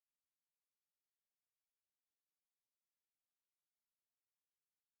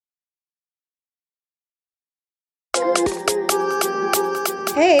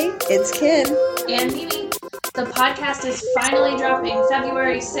Hey, it's Kim. And Mimi. The podcast is finally dropping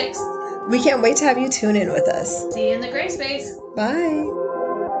February 6th. We can't wait to have you tune in with us. See you in the gray space. Bye.